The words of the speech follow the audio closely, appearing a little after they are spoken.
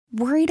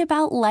Worried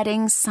about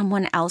letting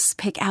someone else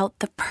pick out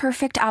the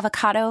perfect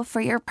avocado for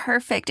your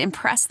perfect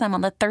impress them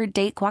on the third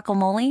date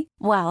guacamole?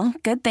 Well,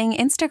 good thing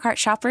Instacart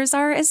shoppers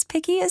are as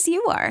picky as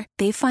you are.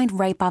 They find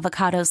ripe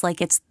avocados like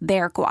it's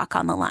their guac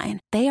on the line.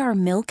 They are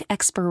milk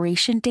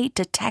expiration date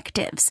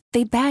detectives.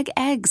 They bag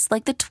eggs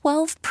like the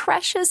 12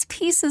 precious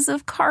pieces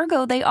of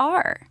cargo they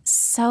are.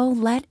 So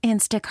let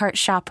Instacart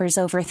shoppers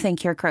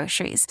overthink your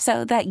groceries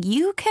so that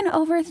you can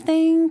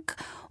overthink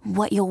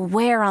what you'll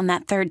wear on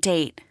that third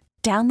date.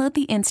 Download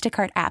the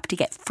Instacart app to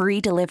get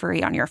free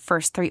delivery on your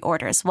first 3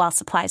 orders while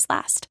supplies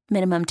last.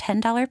 Minimum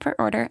 $10 per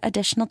order.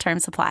 Additional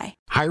terms apply.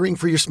 Hiring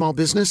for your small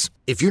business?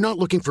 If you're not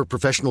looking for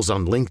professionals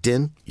on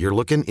LinkedIn, you're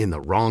looking in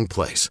the wrong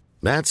place.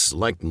 That's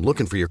like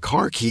looking for your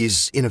car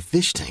keys in a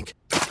fish tank.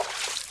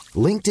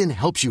 LinkedIn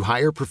helps you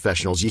hire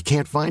professionals you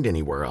can't find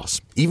anywhere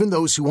else, even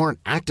those who aren't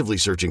actively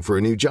searching for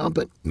a new job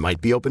but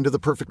might be open to the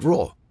perfect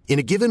role. In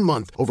a given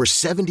month, over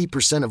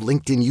 70% of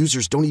LinkedIn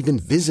users don't even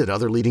visit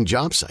other leading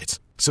job sites.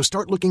 So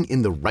start looking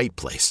in the right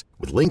place.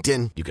 With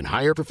LinkedIn, you can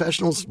hire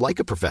professionals like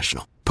a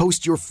professional.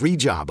 Post your free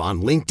job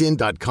on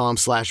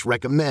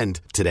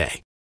linkedin.com/recommend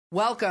today.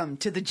 Welcome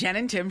to the Jen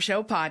and Tim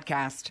Show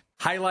podcast.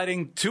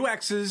 Highlighting 2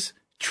 exes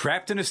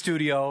trapped in a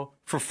studio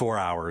for 4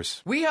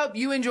 hours. We hope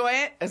you enjoy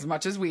it as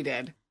much as we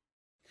did.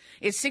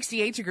 It's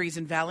 68 degrees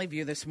in Valley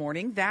View this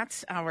morning.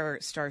 That's our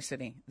Star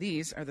City.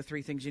 These are the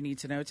 3 things you need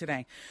to know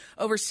today.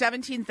 Over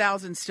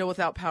 17,000 still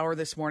without power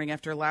this morning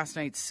after last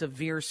night's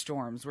severe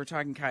storms. We're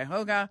talking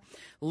Cuyahoga,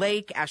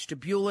 Lake,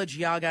 Ashtabula,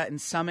 Geauga,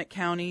 and Summit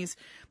counties.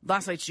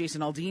 Last night's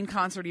Jason Aldean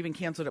concert even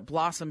canceled at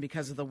Blossom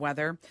because of the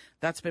weather.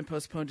 That's been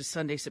postponed to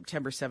Sunday,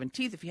 September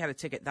 17th. If you had a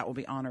ticket, that will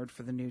be honored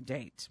for the new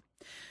date.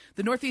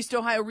 The Northeast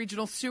Ohio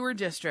Regional Sewer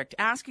District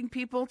asking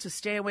people to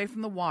stay away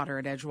from the water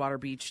at Edgewater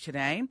Beach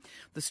today.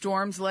 The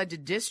storms led to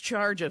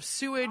discharge of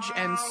sewage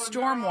and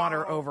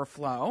stormwater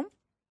overflow.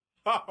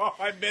 Oh,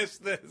 I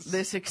missed this.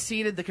 This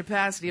exceeded the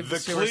capacity of the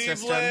sewer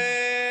system.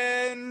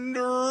 Cleveland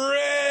Reds.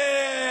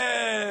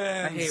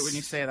 I hate when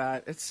you say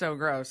that. It's so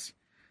gross.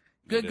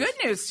 Good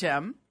news,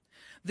 Tim.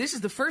 This is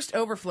the first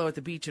overflow at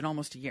the beach in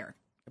almost a year.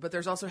 But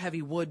there's also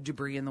heavy wood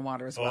debris in the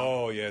water as well.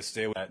 Oh, yeah,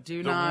 stay with that.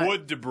 The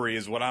wood debris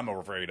is what I'm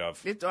afraid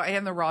of.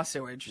 And the raw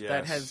sewage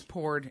that has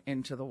poured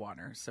into the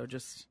water. So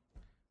just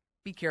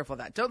be careful of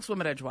that. Don't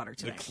swim at Edgewater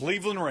today. The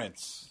Cleveland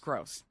Reds.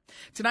 Gross.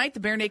 Tonight, the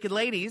Bare Naked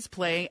Ladies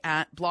play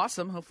at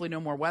Blossom. Hopefully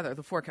no more weather.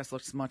 The forecast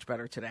looks much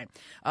better today.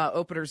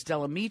 Openers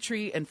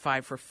Delamitri and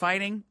 5 for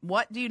Fighting.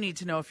 What do you need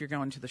to know if you're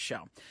going to the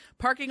show?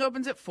 Parking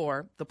opens at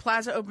 4. The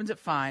plaza opens at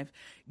 5.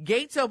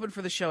 Gates open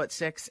for the show at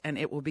 6, and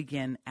it will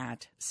begin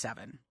at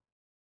 7.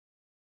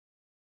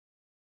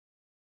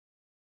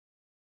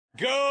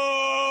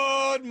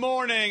 Good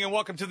morning and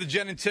welcome to the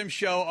Jen and Tim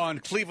Show on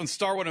Cleveland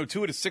Star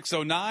 102 at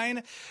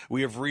 6:09.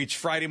 We have reached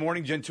Friday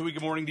morning. Jen Tui,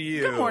 good morning to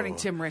you. Good morning,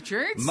 Tim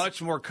Richards.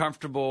 Much more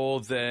comfortable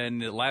than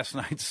last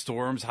night's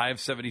storms. High of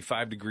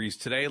 75 degrees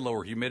today.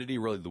 Lower humidity.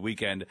 Really the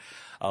weekend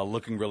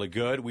looking really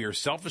good. We are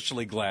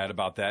selfishly glad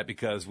about that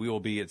because we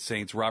will be at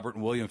Saints Robert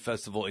and William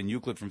Festival in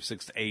Euclid from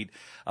 6 to 8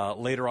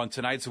 later on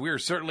tonight. So we are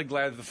certainly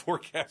glad that the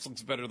forecast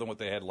looks better than what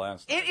they had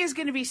last night. It is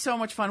going to be so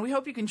much fun. We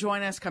hope you can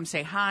join us. Come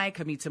say hi.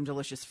 Come eat some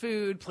delicious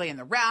food. Play in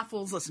the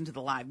raffles. Listen to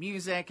the live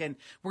music. And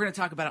we're going to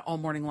talk about it all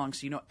morning long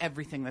so you know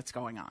everything that's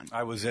going on.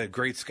 I was at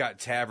Great Scott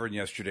Tavern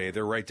yesterday.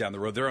 They're right down the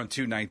road. They're on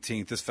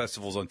 219th. This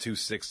festival's on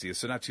 260th,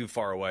 so not too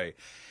far away.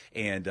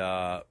 And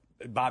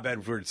Bob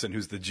Edwardson,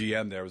 who's the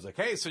GM there, was like,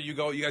 "Hey, so you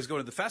guys go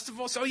to the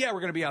festival?" So yeah, we're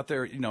going to be out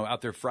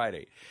there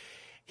Friday.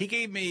 He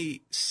gave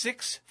me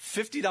 6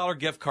 $50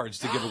 gift cards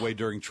to give away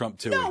during Trump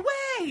Tui. No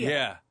way!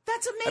 Yeah.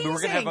 That's amazing. I mean,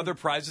 we're going to have other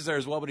prizes there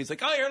as well, but he's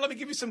like, "Oh, here, let me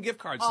give you some gift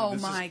cards." Oh,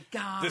 my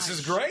gosh. This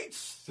is great.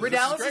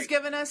 Riddell's has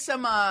given us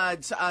some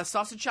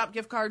sausage shop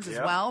gift cards as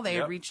well. They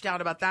had reached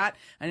out about that.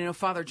 And I know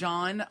Father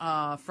John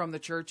from the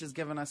church has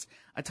given us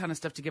a ton of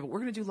stuff to give. We're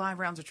going to do live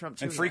rounds of Trump,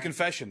 too. And free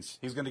confessions.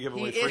 He's going to give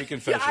away free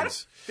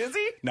confessions. Is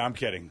he? No, I'm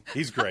kidding.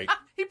 He's great.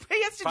 He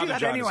has to Father do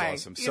that John anyway.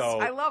 is awesome. So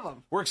I love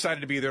him. We're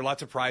excited to be there.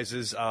 Lots of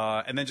prizes.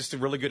 And then just a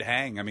really good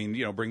hang. I mean,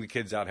 bring the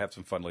kids out, have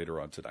some fun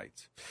later on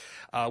tonight.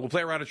 We'll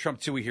play around at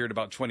Trump Tui here in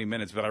about 20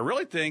 minutes. But I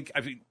really think,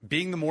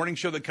 being the morning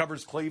show that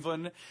covers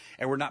Cleveland,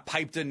 and we're not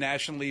piped in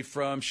nationally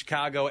from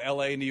Chicago,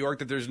 L.A., New York,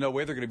 that there's no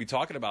way they're going to be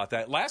talking about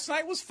that. Last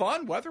night was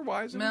fun,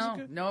 weather-wise. No,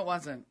 it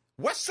wasn't.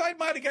 West Side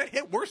might have got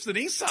hit worse than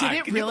East Side.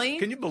 Did it really?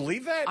 Can you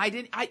believe that? I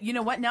did. You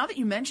know what? Now that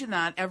you mention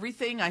that,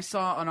 everything I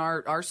saw on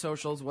our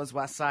socials was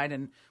West Side.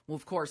 And, well,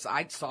 of course,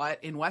 I saw it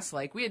in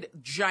Westlake. We had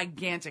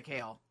gigantic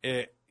hail.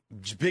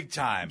 Big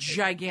time.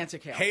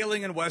 Gigantic hail.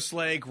 Hailing in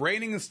Westlake,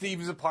 raining in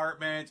Stevie's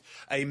apartment.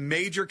 A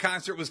major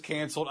concert was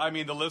canceled. I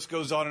mean, the list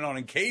goes on and on.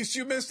 In case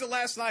you missed it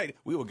last night,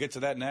 we will get to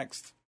that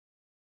next.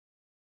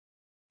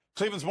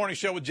 Cleveland's Morning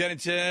Show with Jen and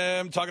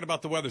Tim talking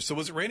about the weather. So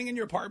was it raining in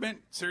your apartment?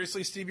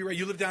 Seriously, Stevie Ray?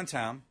 You live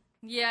downtown.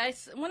 Yeah,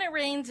 when it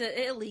rains,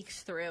 it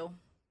leaks through.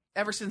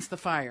 Ever since the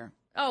fire.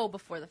 Oh,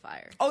 before the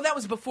fire. Oh, that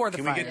was before the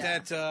fire. Can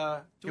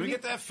we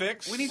get that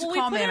fixed? We need to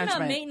call management. We put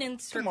in a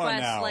maintenance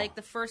request like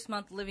the first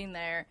month living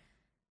there,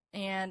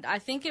 and I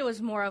think it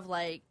was more of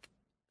like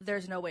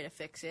there's no way to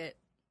fix it.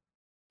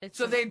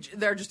 So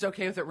they're just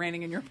okay with it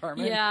raining in your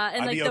apartment? Yeah,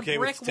 and I'd be okay the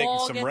brick with taking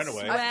wall some gets rent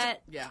away.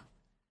 wet. Yeah.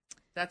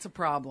 That's a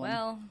problem.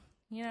 Well,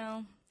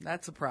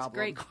 that's a problem.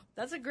 great.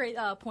 That's a great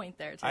point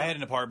there, too. I had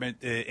an apartment,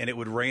 and it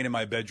would rain in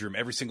my bedroom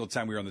every single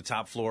time we were on the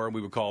top floor, and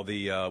we would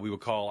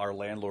call our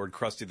landlord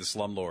Krusty the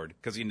Slumlord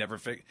because he never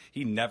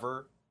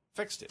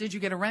fixed it. Did you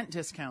get a rent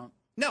discount?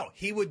 No,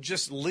 he would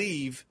just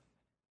leave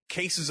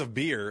cases of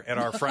beer at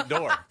our front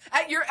door.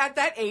 At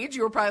that age,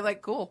 you were probably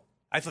like, cool.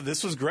 I thought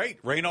this was great.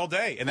 Rain all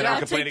day. And then I would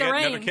complain again,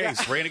 another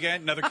case. Rain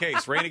again, another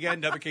case. Rain again,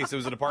 another case. It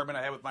was an apartment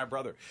I had with my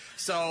brother.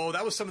 So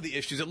that was some of the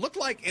issues. It looked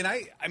like, and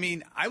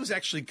I was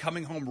actually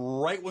coming home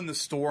right when the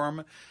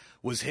storm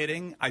was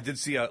hitting. I did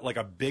see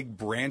a big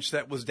branch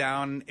that was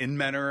down in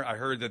Menor. I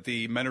heard that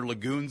the Menor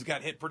Lagoons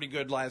got hit pretty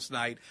good last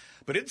night.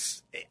 But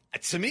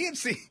to me,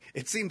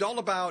 it seemed all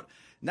about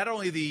not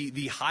only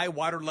the high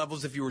water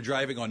levels if you were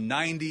driving on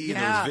 90,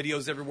 there was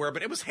videos everywhere,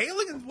 but it was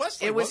hailing in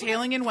Westlake. It was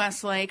hailing in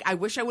Westlake. I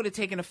wish I would have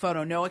taken a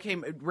photo. Noah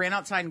ran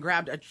outside and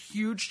grabbed a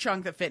huge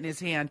chunk that fit in his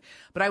hand,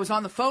 but I was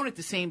on the phone at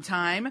the same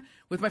time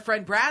with my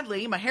friend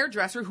Bradley, my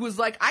hairdresser, who was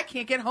like, I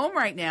can't get home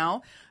right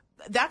now.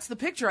 That's the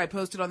picture I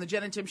posted on the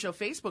Jen and Tim Show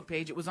Facebook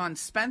page. It was on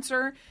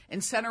Spencer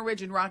and Center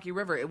Ridge and Rocky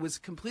River. It was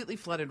completely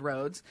flooded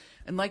roads.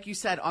 And like you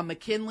said, on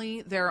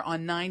McKinley, there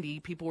on 90,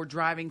 people were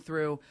driving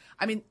through.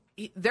 I mean,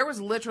 there was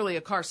literally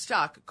a car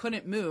stuck,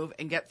 couldn't move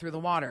and get through the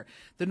water.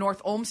 The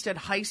North Olmsted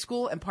High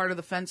School and part of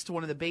the fence to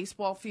one of the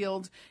baseball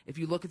fields, if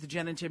you look at the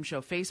Jen and Tim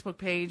Show Facebook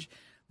page,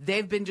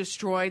 they've been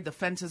destroyed. The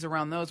fences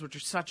around those, which are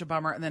such a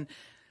bummer. And then,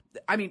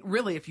 I mean,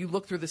 really, if you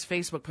look through this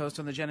Facebook post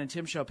on the Jen and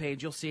Tim Show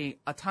page, you'll see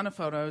a ton of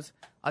photos,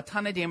 a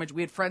ton of damage.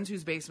 We had friends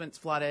whose basements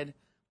flooded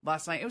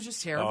last night. It was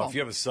just terrible. Oh, if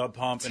you have a sub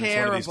pump and it's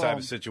one of these type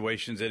of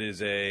situations, it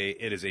is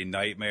a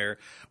nightmare.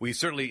 We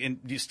certainly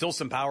still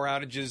some power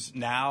outages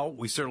now.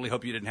 We certainly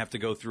hope you didn't have to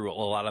go through a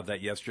lot of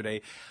that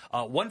yesterday.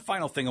 One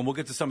final thing, and we'll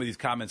get to some of these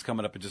comments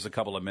coming up in just a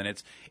couple of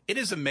minutes. It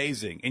is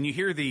amazing, and you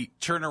hear the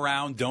turn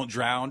around, don't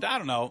drown. I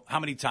don't know how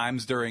many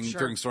times during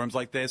storms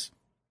like this.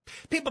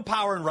 People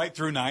powering right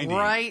through 90.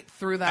 Right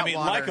through that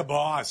water. Like a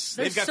boss.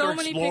 There's They've got so their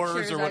many Explorers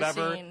pictures or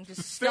whatever. I've seen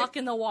just stuck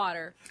in the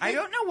water. I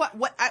don't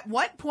know at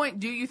what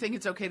point do you think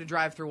it's okay to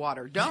drive through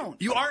water? Don't.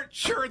 You aren't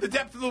sure the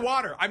depth of the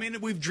water. I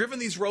mean, we've driven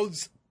these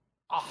roads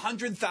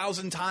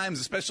 100,000 times,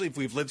 especially if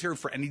we've lived here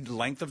for any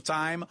length of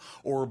time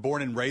or were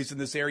born and raised in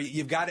this area.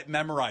 You've got it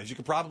memorized. You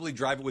could probably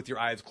drive it with your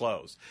eyes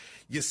closed.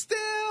 You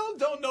still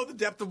don't know the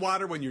depth of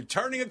water when you're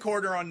turning a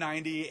corner on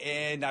 90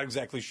 and not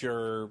exactly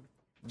sure.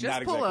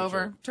 Just pull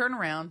over, turn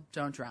around,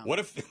 don't drown. What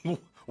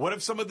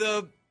if some of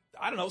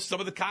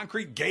the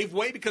concrete gave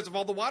way because of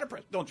all the water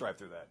pressure? Don't drive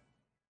through that.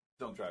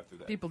 Don't drive through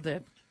that. People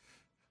did.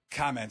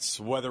 Comments,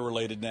 weather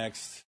related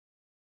next.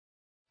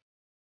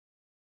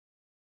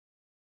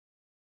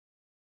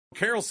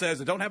 Carol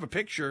says, I don't have a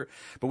picture,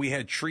 but we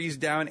had trees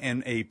down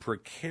and a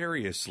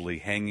precariously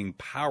hanging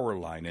power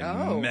line in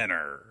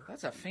Menor.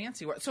 That's a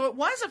fancy word. So it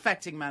was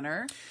affecting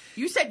Menor.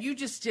 You said you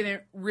just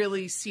didn't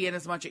really see it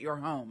as much at your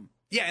home.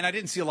 Yeah, and I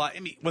didn't see a lot. I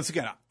mean, once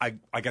again,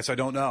 I guess I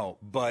don't know.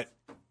 But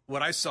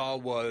what I saw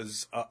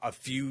was a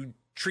few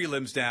tree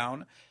limbs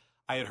down.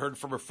 I had heard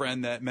from a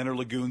friend that Menor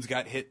Lagoons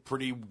got hit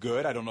pretty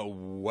good. I don't know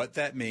what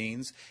that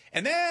means.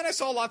 And then I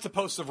saw lots of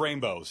posts of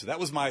rainbows. That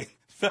was my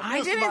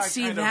I didn't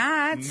see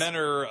that.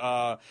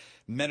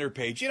 Menor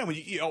page. You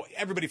know,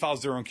 everybody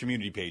follows their own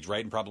community page,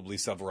 right? And probably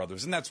several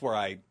others. And that's where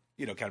I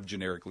kind of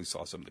generically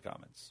saw some of the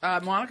comments.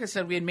 Monica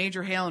said we had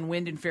major hail and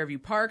wind in Fairview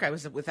Park. I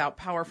was without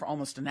power for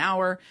almost an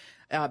hour.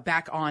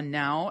 Back on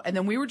now. And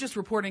then we were just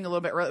reporting a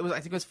little bit early. I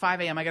think it was 5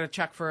 a.m. I got to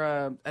check for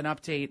an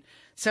update.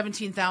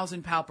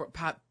 17,000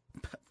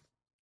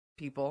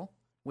 people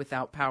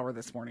without power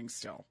this morning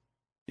still.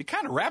 You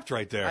kind of rapped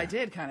right there. I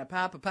did kind of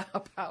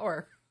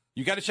power.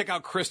 You got to check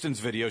out Kristen's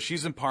video.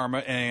 She's in Parma,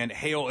 and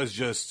hail is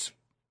just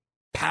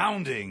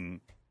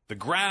pounding the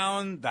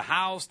ground, the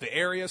house, the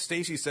area.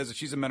 Stacy says that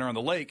she's in Menor on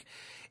the lake,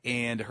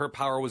 and her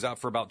power was out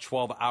for about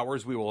 12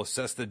 hours. We will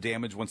assess the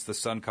damage once the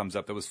sun comes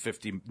up. That was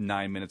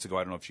 59 minutes ago.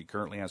 I don't know if she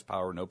currently has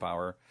power or no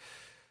power.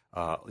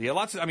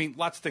 Lots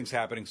of things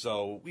happening.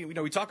 So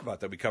we talk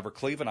about that. We cover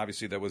Cleveland.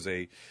 Obviously, that was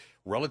a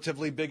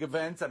relatively big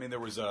event. I mean, there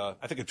was I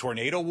think a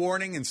tornado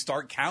warning in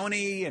Stark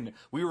County, and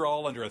we were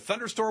all under a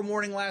thunderstorm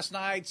warning last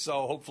night.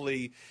 So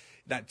hopefully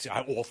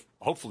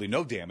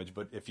no damage,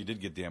 but if you did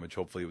get damage,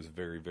 hopefully it was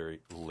very,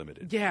 very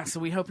limited. Yeah, so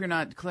we hope you're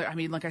not clear. I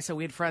mean, like I said,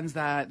 we had friends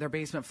that their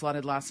basement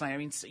flooded last night. I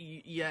mean, so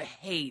you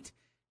hate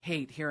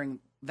hearing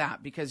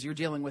that because you're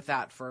dealing with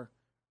that for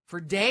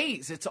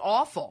days. It's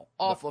awful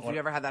if you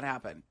ever had that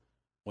happen.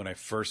 When I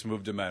first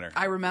moved to Menor.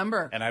 I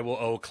remember. And I will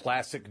owe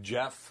Classic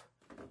Jeff,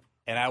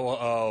 and I will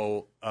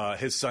owe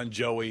his son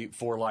Joey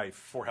for life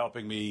for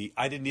helping me.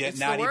 I didn't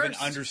even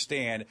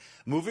understand.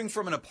 Moving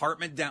from an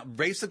apartment down,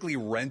 basically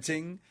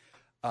renting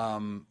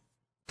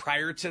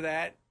prior to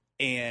that,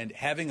 and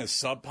having a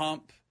sub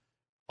pump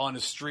on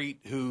a street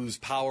whose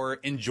power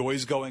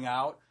enjoys going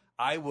out,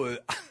 I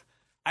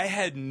I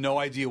had no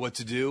idea what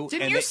to do.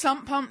 Didn't your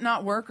sump pump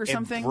not work or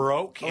something? It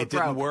broke. Oh, it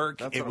didn't broke. work.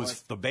 That's It what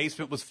was the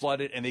basement was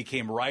flooded, and they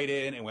came right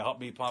in and helped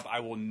me pump.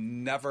 I will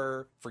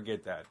never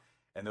forget that.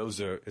 And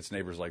it's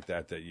neighbors like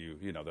that that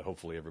that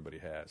hopefully everybody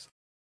has.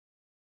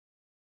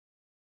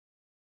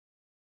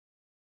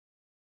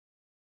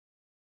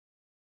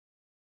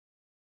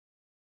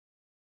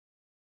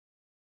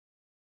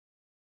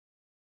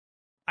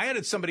 I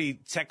had somebody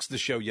text the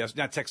show,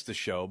 not text the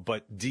show,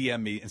 but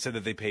DM me and said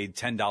that they paid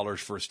 $10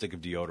 for a stick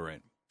of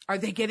deodorant. Are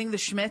they getting the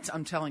Schmitz?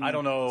 I'm telling you. I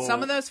don't know.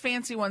 Some of those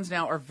fancy ones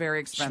now are very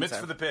expensive. Schmitz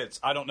for the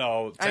pits. I don't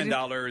know.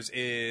 $10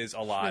 is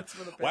a lot. Schmitz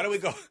for the pits. Why don't we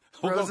go?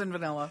 Rose and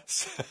vanilla.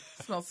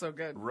 Smells so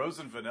good. Rose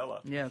and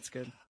vanilla. Yeah, it's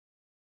good.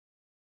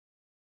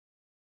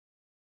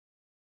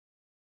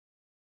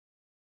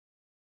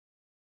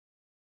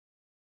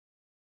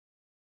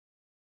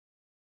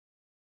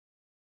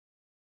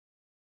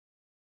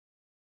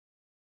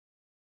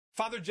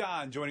 Father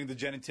John joining the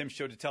Jen and Tim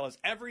show to tell us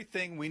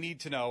everything we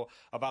need to know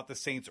about the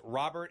Saints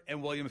Robert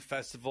and William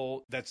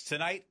Festival that's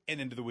tonight and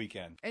into the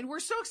weekend. And we're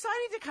so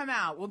excited to come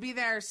out. We'll be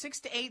there 6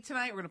 to 8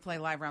 tonight. We're going to play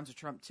live rounds of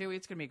Trump, too.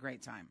 It's going to be a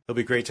great time. It'll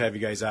be great to have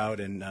you guys out,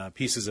 and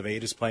Pieces of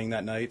 8 is playing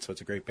that night, so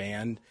it's a great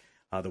band.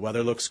 The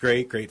weather looks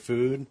great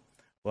food.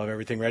 We'll have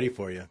everything ready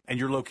for you. And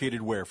you're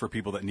located where for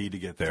people that need to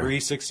get there?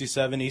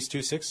 367 East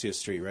 260th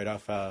Street, right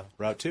off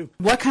Route 2.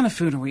 What kind of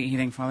food are we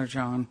eating, Father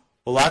John?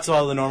 Well, lots of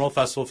all the normal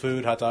festival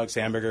food, hot dogs,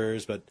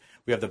 hamburgers, but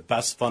we have the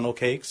best funnel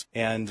cakes,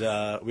 and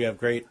we have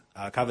great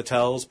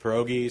cavatelles,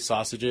 pierogies,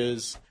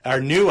 sausages. Our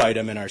new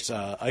item in our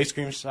ice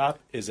cream shop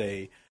is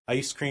a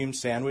ice cream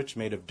sandwich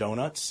made of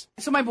donuts.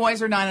 So my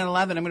boys are 9 and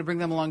 11. I'm going to bring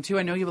them along, too.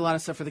 I know you have a lot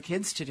of stuff for the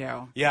kids to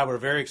do. Yeah, we're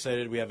very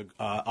excited. We have an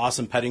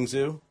awesome petting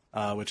zoo,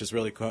 which is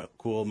really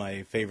cool.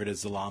 My favorite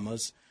is the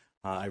llamas.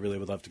 I really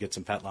would love to get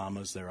some pet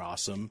llamas. They're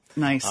awesome.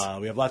 Nice.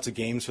 We have lots of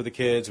games for the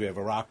kids. We have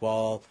a rock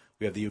wall.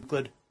 We have the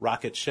Euclid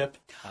rocket ship.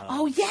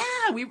 Oh,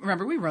 yeah. We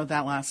rode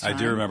that last time. I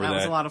do remember that. That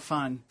was a lot of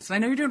fun. So I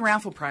know you're doing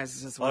raffle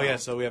prizes as well. Oh, yeah.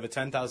 So we have a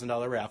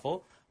 $10,000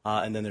 raffle,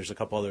 and then there's a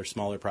couple other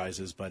smaller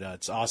prizes. But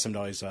it's awesome to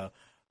always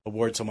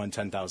award someone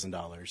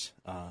 $10,000.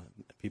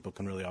 People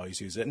can really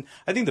always use it. And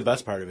I think the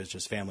best part of it is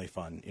just family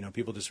fun.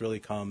 People just really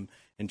come,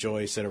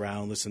 enjoy, sit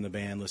around, listen to the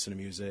band, listen to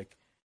music,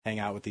 hang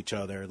out with each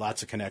other.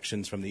 Lots of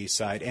connections from the east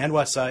side and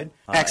west side.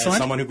 Excellent. As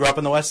someone who grew up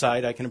on the west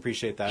side, I can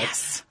appreciate that.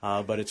 Yes.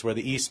 But it's where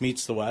the east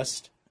meets the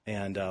west.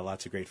 And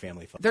lots of great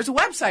family fun. There's a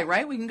website,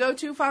 right? We can go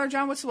to, Father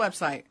John. What's the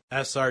website?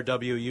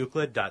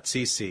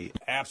 srweuclid.cc.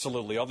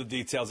 Absolutely. All the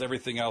details,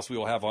 everything else we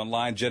will have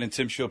online. Jen and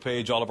Tim show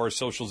page, all of our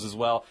socials as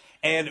well.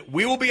 And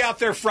we will be out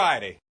there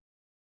Friday.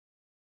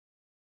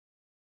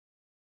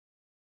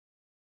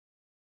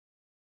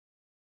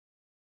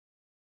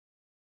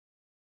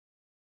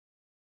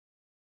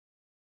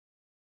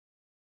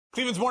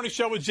 Cleveland's Morning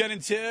Show with Jen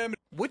and Tim.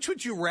 Which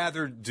would you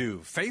rather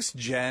do? Face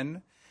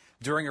Jen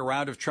during a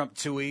round of Trump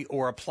Tooie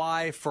or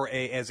apply for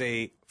as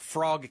a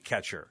frog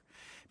catcher?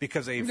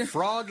 Because a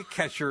frog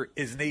catcher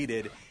is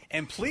needed.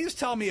 And please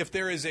tell me if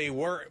there is a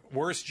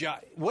worse job.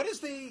 What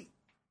is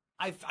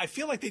I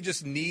feel like they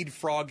just need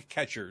frog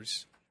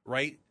catchers,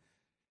 right?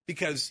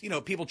 Because,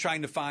 people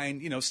trying to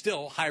find,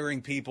 still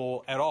hiring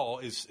people at all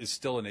is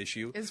still an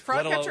issue. Is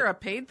frog catcher a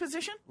paid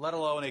position? Let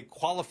alone a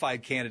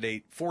qualified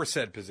candidate for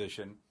said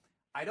position.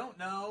 I don't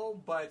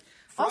know, but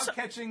frog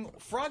catching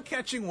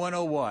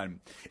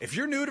 101. If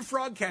you're new to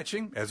frog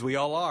catching, as we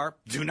all are,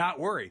 do not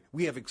worry.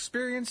 We have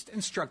experienced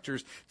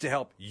instructors to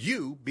help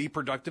you be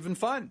productive and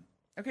fun.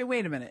 Okay,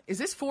 wait a minute. Is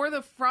this for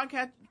the frog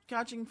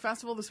catching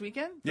festival this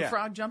weekend? The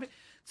frog jumping?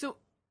 So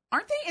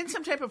aren't they in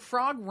some type of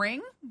frog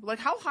ring? Like,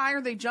 how high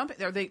are they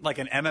jumping? Are they like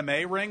an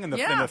MMA ring, and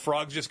the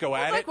frogs just go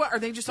at it? What, are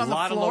they just on the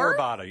floor? A lot of lower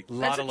body.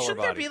 Shouldn't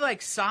there be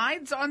like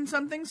sides on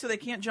something so they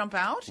can't jump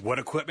out? What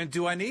equipment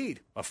do I need?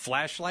 A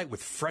flashlight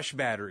with fresh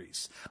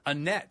batteries, a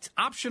net,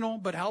 optional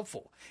but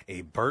helpful,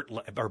 a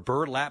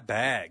burlap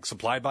bag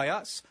supplied by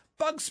us,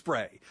 bug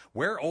spray,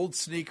 wear old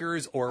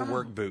sneakers or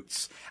work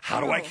boots.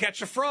 How do I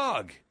catch a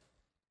frog?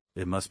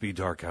 It must be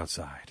dark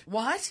outside.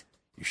 What?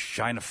 You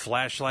shine a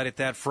flashlight at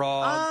that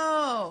frog.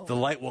 Oh. The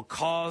light will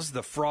cause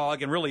the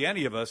frog, and really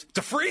any of us,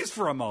 to freeze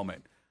for a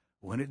moment.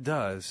 When it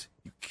does,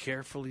 you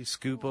carefully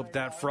scoop up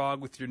that frog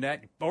with your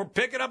net or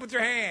pick it up with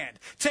your hand.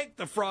 Take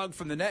the frog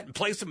from the net and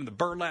place him in the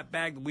burlap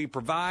bag that we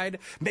provide.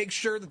 Make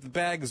sure that the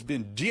bag has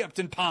been dipped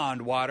in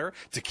pond water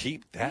to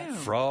keep that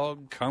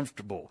frog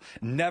comfortable.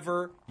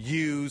 Never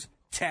use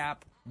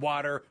tap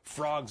water.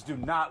 Frogs do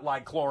not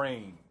like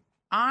chlorine.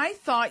 I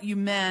thought you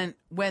meant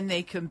when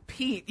they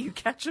compete, you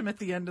catch them at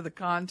the end of the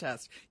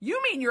contest.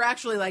 You mean you're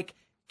actually like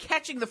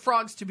catching the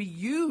frogs to be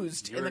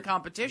used in the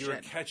competition. You're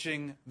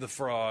catching the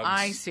frogs.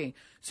 I see.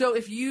 So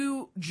if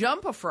you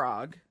jump a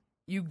frog,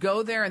 you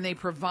go there and they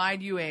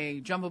provide you a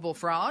jumpable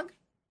frog?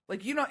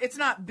 Like, it's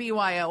not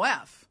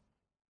BYOF.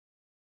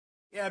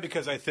 Yeah,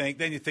 because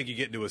you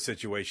get into a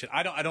situation.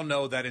 I don't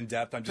know that in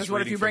depth. I'm just Because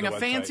what if you bring a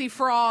fancy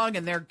frog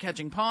and they're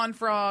catching pond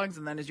frogs,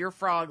 and then is your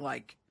frog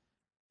like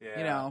Yeah.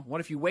 You know,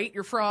 what if you weight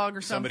your frog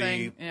or something?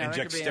 Somebody You know, that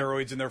injects could be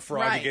steroids in their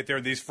frog to get there.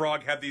 These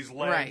frog have these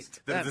legs Right.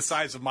 that are the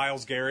size of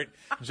Myles Garrett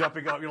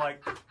jumping up. You're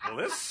like, well,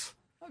 this?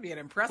 That'd be an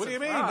impressive What do you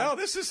mean? frog.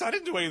 No, I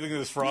didn't do anything to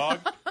this frog.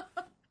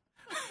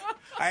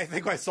 I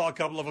think I saw a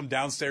couple of them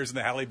downstairs in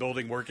the Halley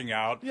building working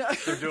out. Yeah.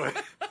 They're doing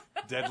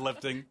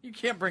deadlifting. You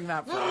can't bring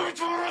that frog.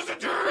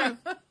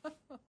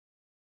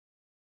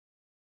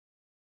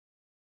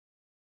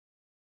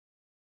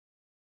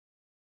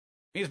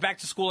 He's back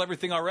to school,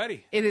 everything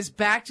already. It is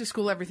back to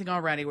school, everything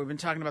already. We've been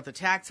talking about the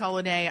tax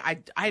holiday. I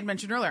had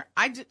mentioned earlier,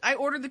 I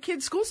ordered the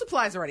kids' school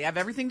supplies already. I have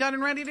everything done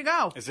and ready to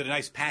go. Is it a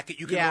nice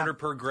packet you can order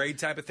per grade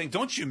type of thing?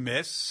 Don't you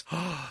miss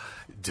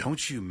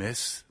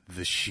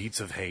the sheets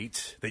of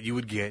hate that you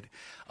would get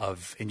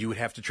and you would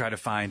have to try to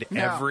find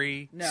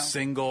every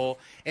single,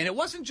 and it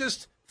wasn't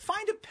just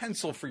find a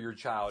pencil for your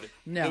child.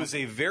 No. It was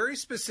a very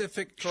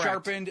specific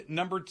sharpened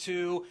number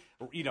 2,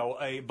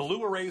 a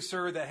blue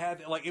eraser that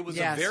had, it was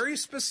a very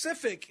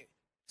specific.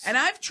 And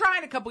I've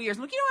tried a couple years.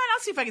 I'm like, you know what? I'll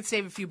see if I can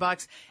save a few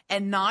bucks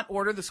and not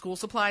order the school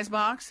supplies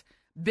box.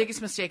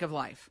 Biggest mistake of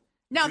life.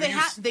 Now,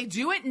 they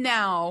do it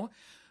now.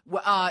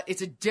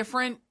 It's a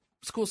different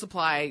school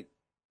supply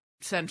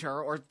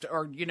center or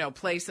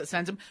place that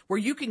sends them where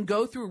you can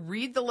go through,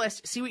 read the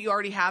list, see what you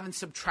already have, and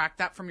subtract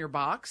that from your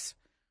box.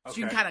 So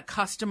you can kind of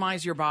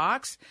customize your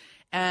box.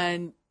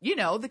 And,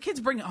 the kids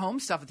bring home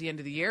stuff at the end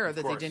of the year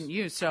that they didn't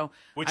use. So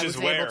I was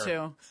able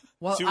to.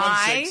 Well,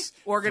 I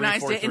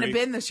organized it in a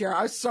bin this year.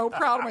 I was so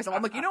proud of myself.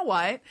 I'm like, you know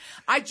what?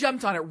 I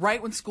jumped on it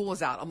right when school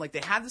was out. I'm like,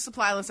 they had the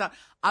supply list out.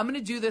 I'm going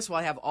to do this while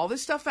I have all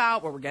this stuff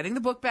out, where we're getting the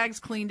book bags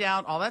cleaned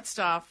out, all that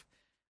stuff.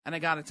 And I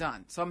got it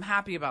done. So I'm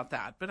happy about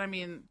that. But, I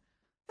mean,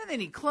 then they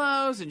need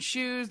clothes and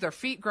shoes. Their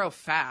feet grow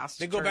fast.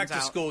 They go back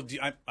to school.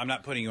 I'm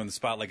not putting you on the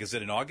spot. Is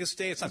it an August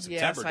day? It's not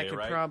September day, right? Yes, I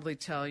could probably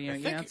tell you.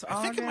 It's August.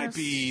 I think it might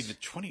be the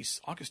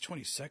August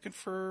 22nd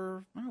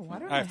for. Oh, why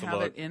don't I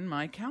have it in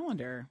my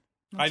calendar?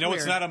 I know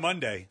weird. It's not a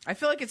Monday. I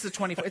feel like it's the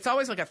 24th. It's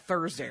always like a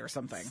Thursday or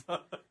something.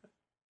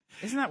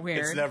 Isn't that weird?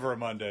 It's never a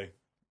Monday.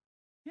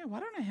 Yeah, why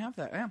don't I have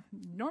that? Yeah,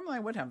 normally I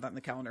would have that in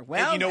the calendar.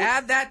 Well,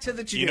 add that to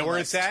the to-do list. You know where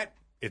it's at?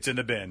 It's in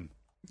the bin.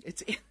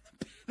 It's in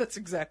the bin. That's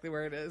exactly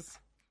where it is.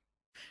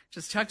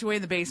 Just tucked away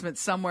in the basement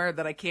somewhere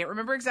that I can't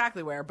remember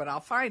exactly where, but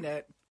I'll find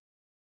it.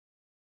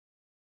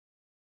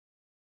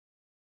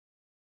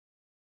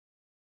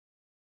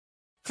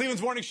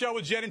 Cleveland's Morning Show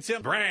with Jen and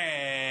Tim.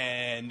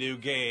 Brand new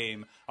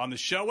game on the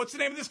show. What's the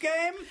name of this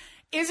game?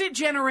 Is it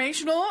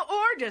generational,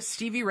 or does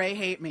Stevie Ray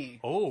hate me?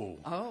 Oh.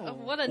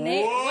 What a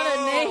name. What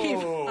a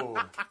name.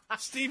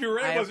 Stevie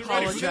Ray wasn't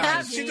ready for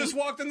that. She just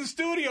walked in the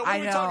studio. What are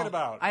we talking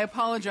about? I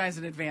apologize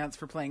in advance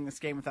for playing this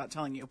game without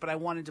telling you, but I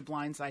wanted to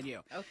blindside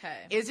you. Okay.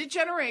 Is it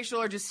generational,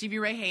 or does Stevie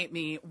Ray hate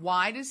me?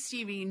 Why does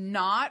Stevie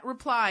not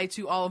reply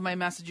to all of my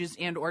messages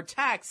and or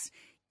texts,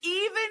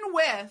 even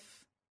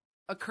with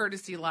a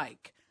courtesy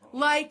like?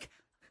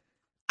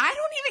 I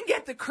don't even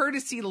get the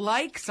courtesy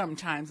like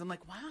sometimes. I'm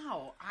like,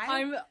 wow.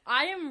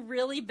 I am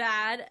really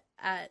bad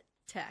at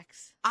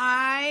text.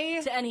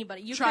 To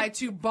anybody. You try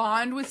to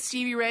bond with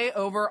Stevie Ray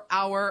over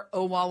our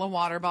Owala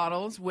water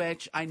bottles,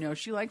 which I know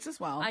she likes as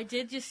well. I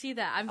did just see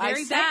that. I'm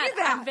very bad.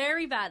 I'm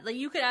very bad.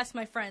 You could ask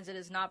my friends. It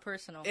is not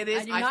personal. It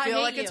is. I feel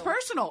like it's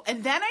personal.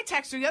 And then I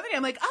text her the other day.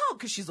 I'm like,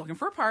 because she's looking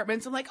for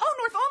apartments. I'm like,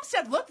 North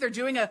Olmsted. Look, they're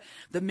doing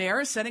the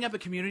mayor is setting up a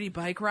community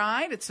bike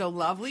ride. It's so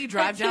lovely. You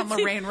drive down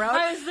Lorraine Road.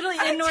 I was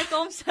literally in North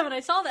Olmsted when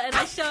I saw that,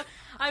 and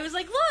I was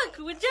like, look,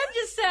 what Jen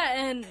just said,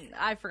 and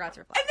I forgot to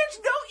reply. And there's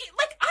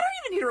I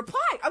don't even need a reply.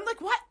 I'm like,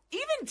 what?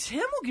 Even Tim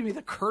will give me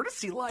the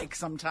courtesy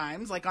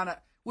sometimes,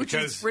 which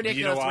is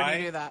ridiculous when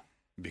you do that.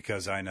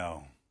 Because I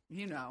know.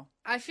 You know.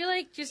 I feel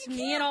like just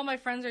me and all my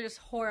friends are just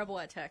horrible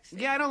at texting.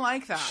 Yeah, I don't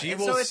like that.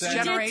 So it's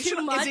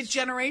generational. Is it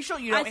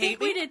generational? You don't hate me? I think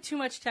we did too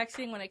much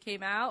texting when it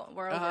came out.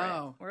 We're over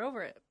it. We're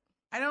over it.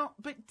 I don't,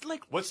 but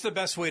What's the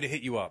best way to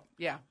hit you up?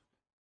 Yeah.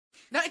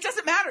 No, it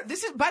doesn't matter.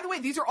 By the way,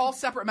 these are all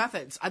separate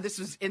methods. This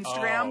is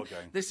Instagram,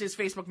 this is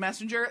Facebook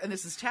Messenger, and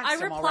this is text. I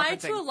reply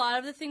to a lot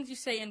of the things you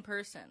say in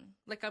person.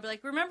 I'll be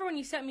like, remember when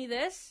you sent me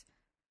this?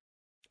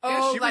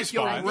 Oh,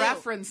 you'll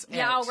reference it.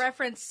 Yeah, I'll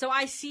reference. So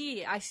I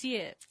see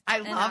it. I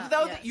love,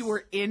 that you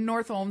were in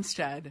North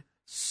Olmsted,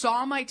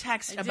 saw my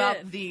text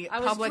about the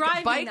public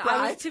bike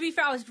ride. To be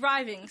fair, I was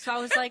driving, so I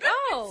was like,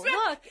 look.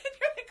 You're like,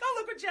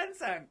 look what Jen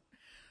sent.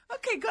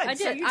 Okay, good. I did.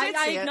 So you did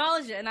I see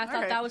acknowledged it, and I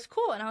thought that was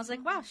cool. And I was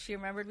like, wow, she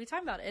remembered me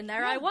talking about it. And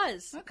there I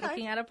was,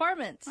 looking at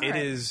apartments. It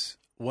is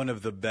one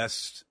of the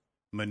best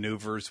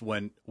maneuvers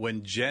when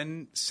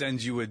Jen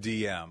sends you a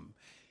DM,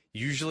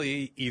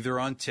 usually either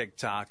on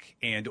TikTok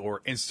and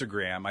or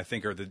Instagram, I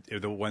think are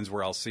the ones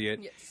where I'll see it.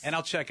 Yes. And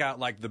I'll check out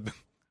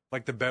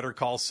the Better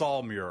Call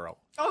Saul mural.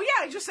 Oh,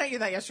 yeah, I just sent you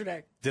that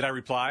yesterday. Did I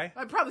reply?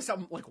 I probably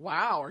something like,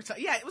 wow. Or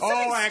something. Yeah, it was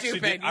something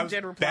stupid. You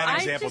did reply. Bad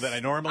example that I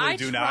normally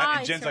do not.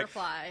 And Jen's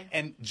reply.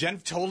 And Jen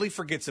totally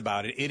forgets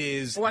about it. It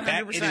is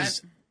 100%. It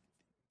is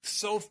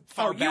so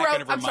far back in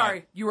her mind. I'm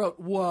sorry. You wrote,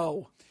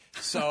 whoa.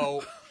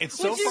 So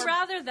it's Would you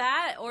rather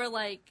that or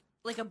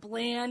like a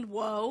bland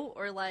whoa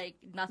or like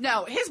nothing?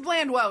 No, his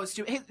bland woe is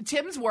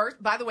Tim's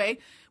worst. By the way,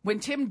 when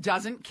Tim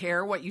doesn't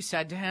care what you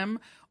said to him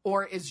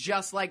or is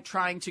just like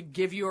trying to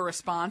give you a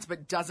response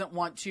but doesn't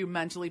want to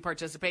mentally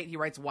participate, he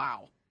writes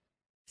wow.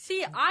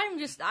 See, I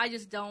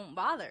just don't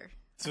bother.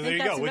 So there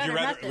you go.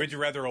 Would you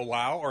rather a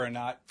wow or a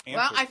not answer?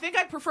 Well, I think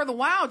I'd prefer the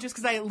wow just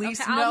because I at least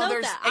know I'll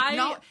there's I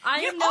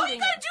am all you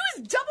gotta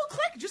do is double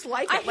click, just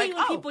like it. I hate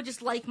when people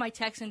just like my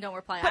text and don't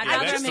reply. But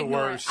that's the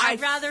worst. I'd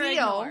rather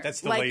ignore.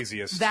 That's the like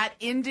laziest. That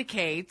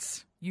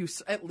indicates you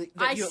at least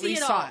that you at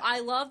least saw it. I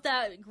love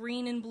that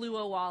green and blue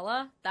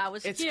Owala. That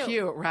was it's cute. It's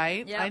cute,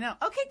 right? Yeah. I know.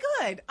 Okay,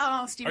 good.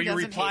 Oh, Stevie doesn't hate me. Are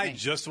you reply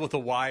just with a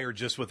Y or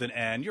just with an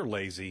N? You're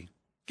lazy.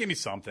 Give me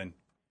something.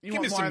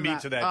 Give me some meat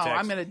to that text.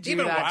 I'm going to do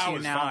Even that wow to you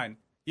is now. Fine.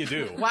 You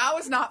do. Wow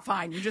is not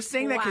fine. You're just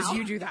saying that because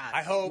you do that.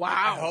 I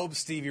hope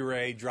Stevie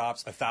Ray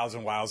drops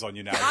 1,000 wows on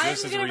you now. I'm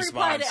just as a going to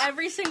response. reply to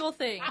every single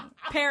thing.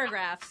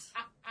 Paragraphs.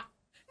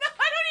 No,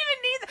 I don't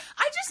even need that.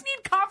 I just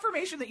need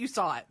confirmation that you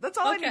saw it. That's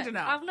all I need to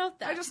know. I'll note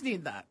that. I just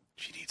need that.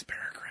 She needs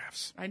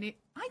paragraphs. I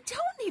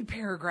don't need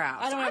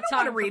paragraphs. I don't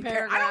want to read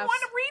paragraphs. I don't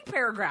want to read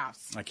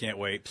paragraphs. I can't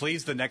wait.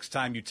 Please, the next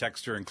time you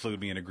text her, include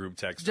me in a group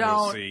text.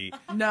 Don't. We'll see.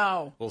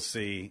 No. We'll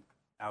see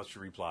how she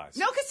replies.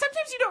 No, because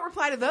sometimes you don't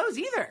reply to those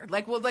either.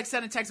 Like, we'll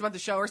send a text about the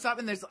show or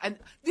something. And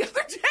the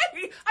other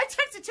day, I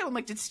texted Tim. I'm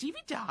like, did Stevie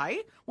die?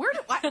 Why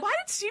did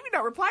Stevie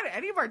not reply to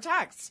any of our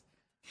texts?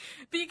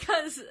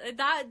 Because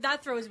that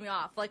throws me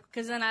off. Like,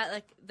 because then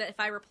if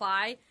I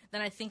reply,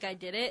 then I think I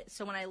did it.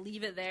 So when I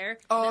leave it there,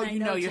 oh, then I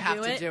know you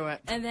have to do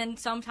it. And then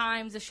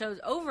sometimes the show's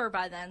over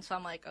by then, so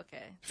I'm like,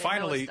 okay.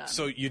 Finally,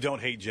 so you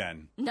don't hate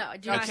Jen. No, I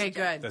do not. Okay,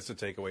 good. That's the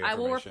takeaway. I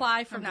will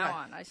reply from now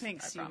on.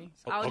 Thanks, Stevie.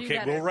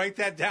 Okay, we'll write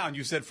that down.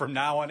 You said from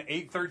now on,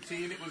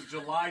 8/13. It was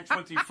July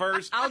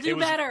 21st. I'll do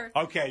better.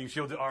 Okay,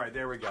 she'll do. All right,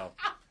 there we go.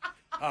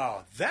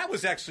 Oh, that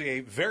was actually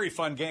a very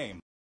fun game.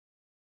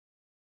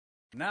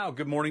 Now,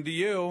 good morning to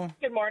you.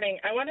 Good morning.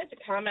 I wanted to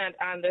comment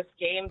on this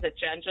game that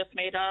Jen just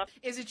made up.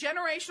 Is it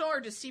generational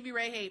or does Stevie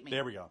Ray hate me?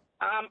 There we go.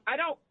 I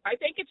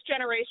think it's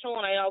generational,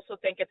 and I also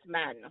think it's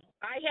men.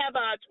 I have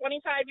a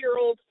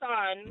 25-year-old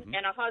son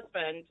and a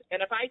husband,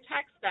 and if I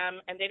text them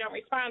and they don't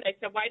respond, I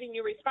said, why didn't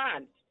you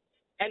respond?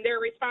 And their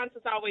response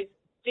is always,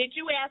 did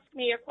you ask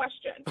me a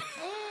question?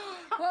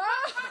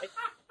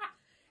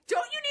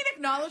 Don't you need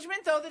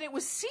acknowledgement, though, that it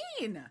was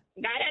seen?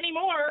 Not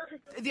anymore.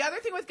 The other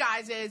thing with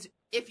guys is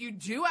if you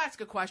do ask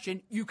a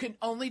question, you can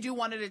only do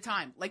one at a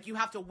time. Like, you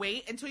have to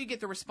wait until you get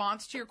the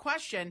response to your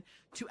question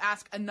to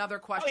ask another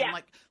question. Oh,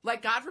 yeah.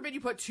 Like, God forbid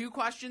you put two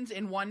questions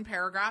in one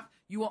paragraph,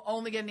 you will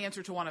only get an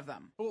answer to one of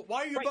them. Well,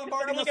 why are you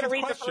bombarding us with questions? I'm only going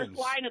to read the first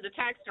line of the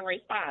text and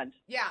respond.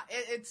 Yeah,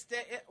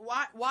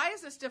 why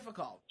is this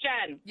difficult?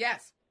 Jen.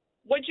 Yes.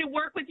 Would you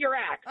work with your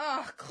ex?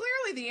 Oh,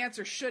 clearly the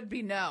answer should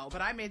be no,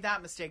 but I made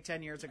that mistake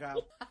 10 years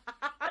ago.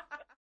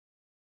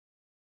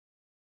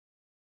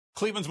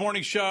 Cleveland's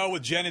Morning Show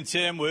with Jen and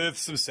Tim with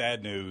some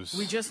sad news.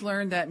 We just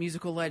learned that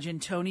musical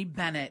legend Tony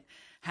Bennett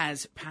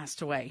has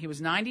passed away. He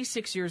was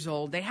 96 years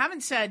old. They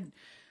haven't said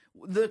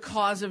the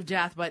cause of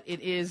death, but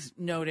it is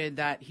noted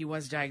that he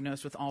was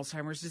diagnosed with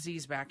Alzheimer's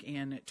disease back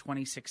in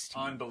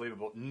 2016.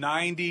 Unbelievable.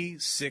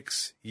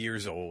 96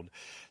 years old.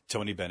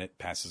 Tony Bennett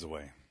passes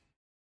away.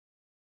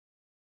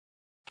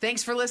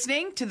 Thanks for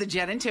listening to the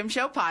Jen and Tim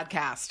Show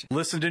podcast.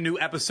 Listen to new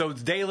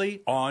episodes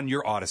daily on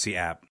your Odyssey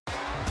app.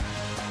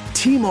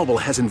 T-Mobile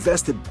has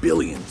invested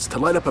billions to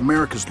light up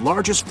America's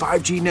largest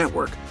 5G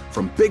network,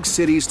 from big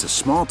cities to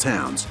small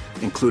towns,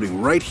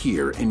 including right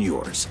here in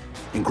yours.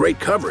 And great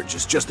coverage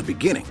is just the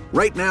beginning.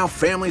 Right now,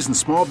 families and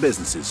small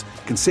businesses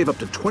can save up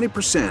to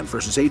 20%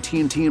 versus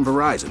AT&T and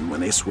Verizon when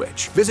they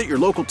switch. Visit your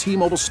local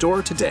T-Mobile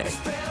store today.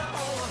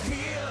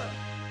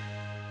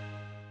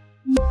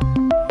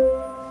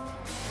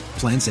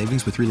 Plan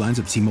savings with 3 lines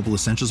of T-Mobile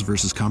Essentials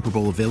versus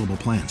comparable available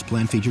plans.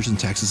 Plan features and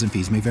taxes and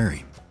fees may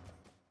vary.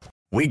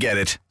 We get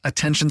it.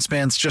 Attention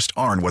spans just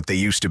aren't what they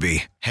used to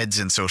be. Heads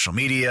in social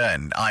media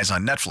and eyes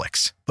on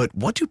Netflix. But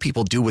what do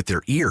people do with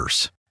their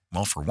ears?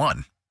 Well, for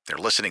one, they're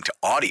listening to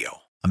audio.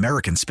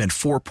 Americans spend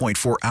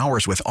 4.4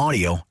 hours with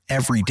audio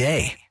every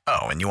day.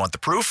 Oh, and you want the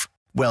proof?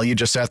 Well, you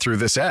just sat through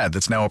this ad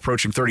that's now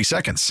approaching 30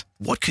 seconds.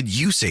 What could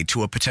you say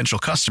to a potential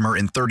customer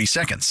in 30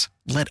 seconds?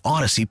 Let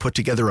Odyssey put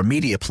together a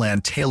media plan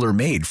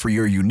tailor-made for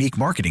your unique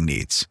marketing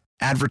needs.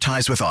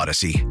 Advertise with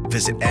Odyssey.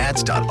 Visit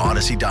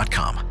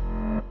ads.odyssey.com.